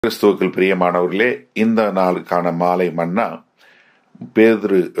கிறிஸ்துவுக்குள் பிரியமானவர்களே, இந்த நாளுக்கான மாலை மன்னா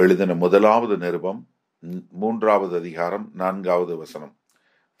பேதுரு எழுதின முதலாவது நிருபம் 3வது அதிகாரம் 4வது வசனம்.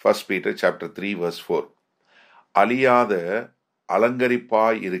 1 Peter chapter 3 verse 4. அழியாத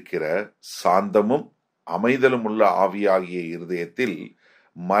அலங்கரிப்பாய் இருக்கிற சாந்தமும் அமைதலும் உள்ள ஆவியாகிய இருதயத்தில்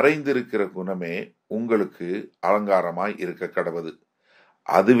மறைந்திருக்கிற குணமே உங்களுக்கு அலங்காரமாய் இருக்க கடவது.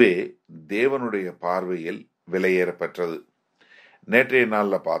 அதுவே தேவனுடைய பார்வையில் விலையேறப்பெற்றது. நேற்றைய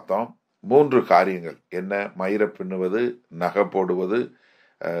நாளில் பார்த்தோம் 3 காரியங்கள். என்ன? மயிரை பின்னுவது, நகை போடுவது,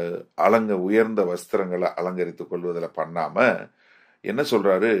 உயர்ந்த வஸ்திரங்களை அலங்கரித்துக் கொள்வதில் பண்ணாம என்ன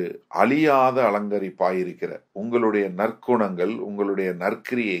சொல்றாரு? அழியாத அலங்கரிப்பாயிருக்கிற உங்களுடைய நற்குணங்கள், உங்களுடைய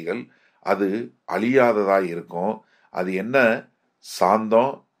நற்கிரியைகள் அது அழியாததாய் இருக்கும். அது என்ன?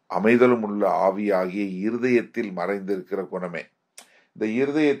 சாந்தம் அமைதலும் உள்ள ஆவியாகிய இருதயத்தில் மறைந்திருக்கிற குணமே. இந்த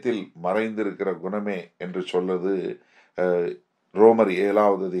இருதயத்தில் மறைந்திருக்கிற குணமே என்று சொல்வது ரோமர்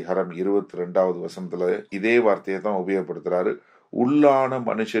 7வது அதிகாரம் 22வது வசனத்துல இதே வார்த்தையை தான் உபயோகப்படுத்துறாரு. உள்ளான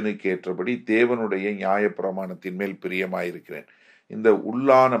மனுஷனுக்கு ஏற்றபடி தேவனுடைய நியாய பிரமாணத்தின் மேல் பிரியமாயிருக்கிறேன். இந்த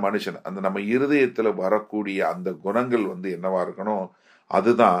உள்ளான மனுஷன், அந்த நம்ம இருதயத்துல வரக்கூடிய அந்த குணங்கள் என்னவா இருக்கணும்?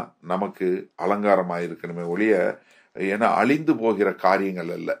 அதுதான் நமக்கு அலங்காரமாயிருக்கணுமே ஒழிய, ஏன்னா அழிந்து போகிற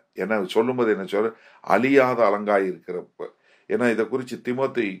காரியங்கள் அல்ல. ஏன்னா சொல்லும்போது என்ன சொல்ற? அழியாத அலங்காயிருக்கிறப்ப. ஏன்னா இதை குறித்து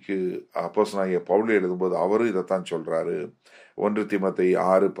தீமோத்தேயுக்கு அப்போஸ்தலனாகிய பவுல் எழுதும்போது அவரும் இதைத்தான் சொல்றாரு. 1 தீமோத்தேயு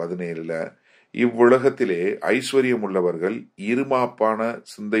 6:17 இவ்வுலகத்திலே ஐஸ்வர்யம் உள்ளவர்கள் இருமாப்பான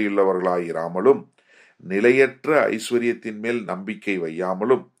சிந்தையுள்ளவர்களாயிராமலும் நிலையற்ற ஐஸ்வர்யத்தின் மேல் நம்பிக்கை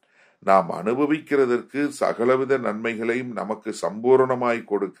வையாமலும் நாம் அனுபவிக்கிறதற்கு சகலவித நன்மைகளையும் நமக்கு சம்பூரணமாய்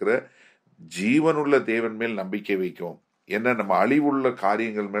கொடுக்கிற ஜீவனுள்ள தேவன் மேல் நம்பிக்கை வைக்கும். என்ன? நம்ம அழிவுள்ள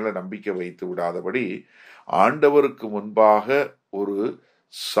காரியங்கள் மேல நம்பிக்கை வைத்து விடாதபடி ஆண்டவருக்கு முன்பாக ஒரு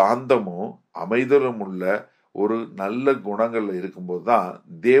சாந்தமும் அமைதலும் உள்ள ஒரு நல்ல குணங்கள் இருக்கும்போது தான்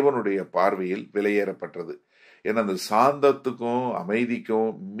தேவனுடைய பார்வையில் விலையேறப்பட்டது. ஏன்னா அந்த சாந்தத்துக்கும்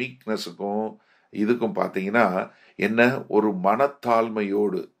அமைதிக்கும் மீக்னஸுக்கும் இதுக்கும் பார்த்தீங்கன்னா என்ன? ஒரு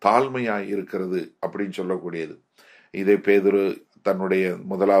மனத்தாழ்மையோடு தாழ்மையாய் இருக்கிறது அப்படின்னு சொல்லக்கூடியது. இதே பேதுரு தன்னுடைய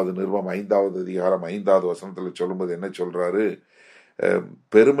முதலாவது நிருபம் 5வது அதிகாரம் 5வது வசனத்துல சொல்லும்போது என்ன சொல்றாரு?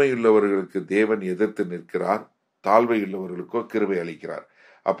 பெருமையுள்ளவர்களுக்கு தேவன் எதிர்த்து நிற்கிறார், தாழ்மையுள்ளவர்களுக்கோ கிருபை அளிக்கிறார்.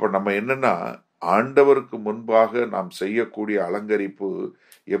 அப்ப நம்ம என்னன்னா, ஆண்டவருக்கு முன்பாக நாம் செய்யக்கூடிய அலங்கரிப்பு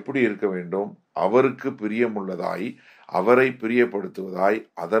எப்படி இருக்க வேண்டும்? அவருக்கு பிரியமுள்ளதாய், அவரை பிரியப்படுத்துவதாய்,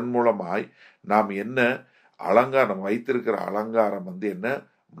 அதன் மூலமாய் நாம் என்ன அலங்காரம் வைத்திருக்கிற அலங்காரம் என்ன?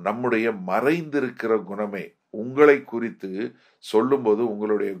 நம்முடைய மறைந்திருக்கிற குணமே. உங்களை குறித்து சொல்லும்போது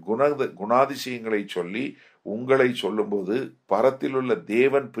உங்களுடைய குணாதிசயங்களை சொல்லி உங்களை சொல்லும்போது பரத்திலுள்ள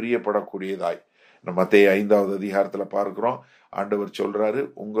தேவன் பிரியப்படக்கூடியதாய். மத்தேயு 5வது அதிகாரத்துல பார்க்கிறோம். ஆண்டவர் சொல்றாரு,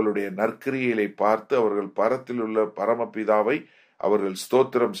 உங்களுடைய நற்கிரியைகளை பார்த்து அவர்கள் பரத்திலுள்ள பரமபிதாவை அவர்கள்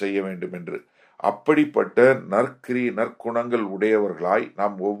ஸ்தோத்திரம் செய்ய வேண்டும் என்று. அப்படிப்பட்ட நற்குணங்கள் உடையவர்களாய்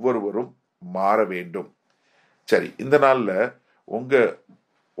நாம் ஒவ்வொருவரும் மாற வேண்டும். சரி, இந்த நாள்ல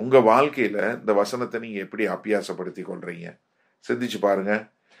உங்க வாழ்க்கையில இந்த வசனத்தை நீங்க எப்படி அபியாசப்படுத்தி கொள்றீங்க? சிந்திச்சு பாருங்க.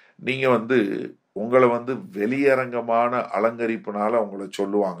 நீங்க உங்களை வெளியரங்கமான அலங்கரிப்புனால உங்களை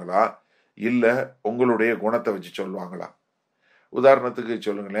சொல்லுவாங்களா, இல்ல உங்களுடைய குணத்தை வச்சு சொல்லுவாங்களா? உதாரணத்துக்கு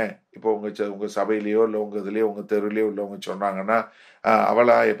சொல்லுங்களேன். இப்போ உங்க சபையிலயோ இல்ல உங்க இதுலயோ உங்க தெருவிலயோ உள்ளவங்க சொன்னாங்கன்னா,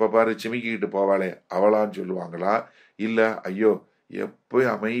 அவளா எப்ப பாரு சிமிக்கிட்டு போவாளே அவளான்னு சொல்லுவாங்களா, இல்ல ஐயோ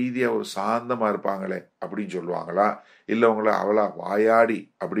எப்பயும் அமைதியா ஒரு சாந்தமா இருப்பாங்களே அப்படின்னு சொல்லுவாங்களா, இல்ல உங்களை அவளா வாயாடி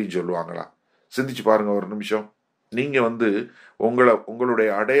அப்படின்னு சொல்லுவாங்களா? சிந்திச்சு பாருங்க ஒரு நிமிஷம். நீங்க உங்களுடைய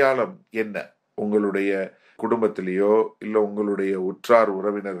அடையாளம் என்ன? உங்களுடைய குடும்பத்திலேயோ இல்ல உங்களுடைய உற்றார்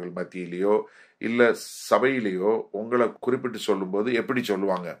உறவினர்கள் மத்தியிலேயோ இல்ல சபையிலேயோ உங்களை குறிப்பிட்டு சொல்லும் போது எப்படி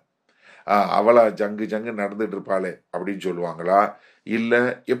சொல்லுவாங்க? அவளா ஜங்கு ஜங்கு நடந்துட்டு இருப்பாளே அப்படின்னு சொல்லுவாங்களா, இல்ல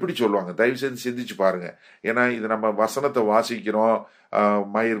எப்படி சொல்லுவாங்க? தயவு செஞ்சு சிந்திச்சு பாருங்க. ஏன்னா இது நம்ம வசனத்தை வாசிக்கிறோம்,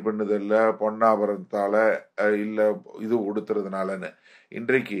 மயிர் பின்னுதல்ல, பொன்னாபரத்தால, இல்ல இது உடுத்துறதுனாலன்னு.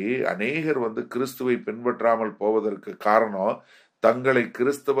 இன்றைக்கு அநேகர் கிறிஸ்துவை பின்பற்றாமல் போவதற்கு காரணம், தங்களை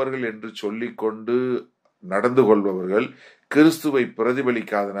கிறிஸ்தவர்கள் என்று சொல்லிக்கொண்டு நடந்து கொள்பவர்கள் கிறிஸ்துவை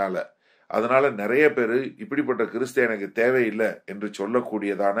பிரதிபலிக்காதனால. அதனால நிறைய பேரு இப்படிப்பட்ட கிறிஸ்து எனக்கு தேவையில்லை என்று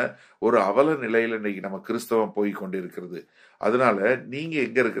சொல்லக்கூடியதான ஒரு அவல நிலையில இன்னைக்கு நம்ம கிறிஸ்தவம் போய் கொண்டிருக்கிறது. அதனால நீங்க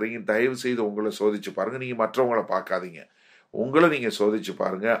எங்க இருக்கிறீங்க? தயவு செய்து உங்களை சோதிச்சு பாருங்க. நீங்க மற்றவங்களை பார்க்காதீங்க, உங்களை நீங்க சோதிச்சு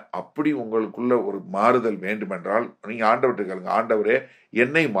பாருங்க. அப்படி உங்களுக்குள்ள ஒரு மாறுதல் வேண்டுமென்றால் நீங்க ஆண்டவர்கிட்ட கேளுங்க, ஆண்டவரே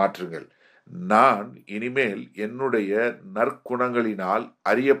என்னை மாற்றுங்கள், நான் இனிமேல் என்னுடைய நற்குணங்களினால்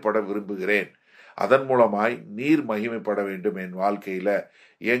அறியப்பட விரும்புகிறேன், அதன் மூலமாய் நீர் மகிமைப்பட வேண்டும் என் வாழ்க்கையில.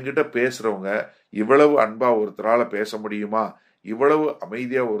 என்கிட்ட பேசுறவங்க இவ்வளவு அன்பா ஒருத்தரால பேச முடியுமா? இவ்வளவு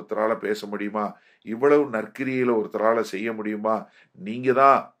அமைதியா ஒருத்தரால பேச முடியுமா? இவ்வளவு நற்கிரியில ஒருத்தரால செய்ய முடியுமா, நீங்க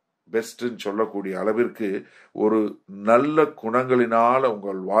தான் பெஸ்ட்ன்னு சொல்லக்கூடிய அளவிற்கு ஒரு நல்ல குணங்களினால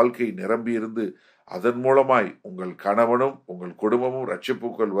உங்கள் வாழ்க்கை நிரம்பி இருந்து அதன் மூலமாய் உங்கள் கணவனும் உங்கள் குடும்பமும்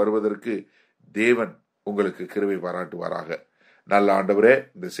ரட்சிப்புக்குள் வருவதற்கு தேவன் உங்களுக்கு கிருபை பாராட்டுவாராக. நல்ல ஆண்டவரே,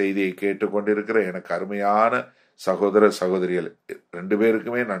 இந்த செய்தியை கேட்டுக்கொண்டிருக்கிற எனக்கு அருமையான சகோதர சகோதரிகள் 2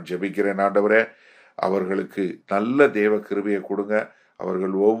 பேருக்குமே நான் ஜெபிக்கிறேன் ஆண்டவரே. அவர்களுக்கு நல்ல தேவ கிருபையை கொடுங்க.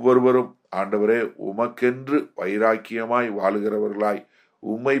 அவர்கள் ஒவ்வொருவரும் ஆண்டவரே உமக்கென்று வைராக்கியமாய் வாழுகிறவர்களாய்,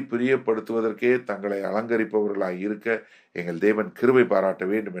 உம்மை பிரியப்படுத்துவதற்கே தங்களை அலங்கரிப்பவர்களாய் இருக்க எங்கள் தேவன் கிருபை பாராட்ட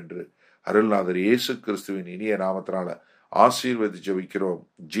வேண்டும் என்று அருள்நாதர் இயேசு கிறிஸ்துவின் இனிய நாமத்தினால ஆசீர்வதித்து ஜெபிக்கிறோம்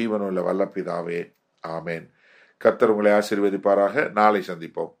ஜீவனுள்ள வல்ல பிதாவே, ஆமேன். கர்த்தர் உங்களை ஆசீர்வதிப்பாராக. நாளை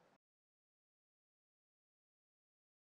சந்திப்போம்.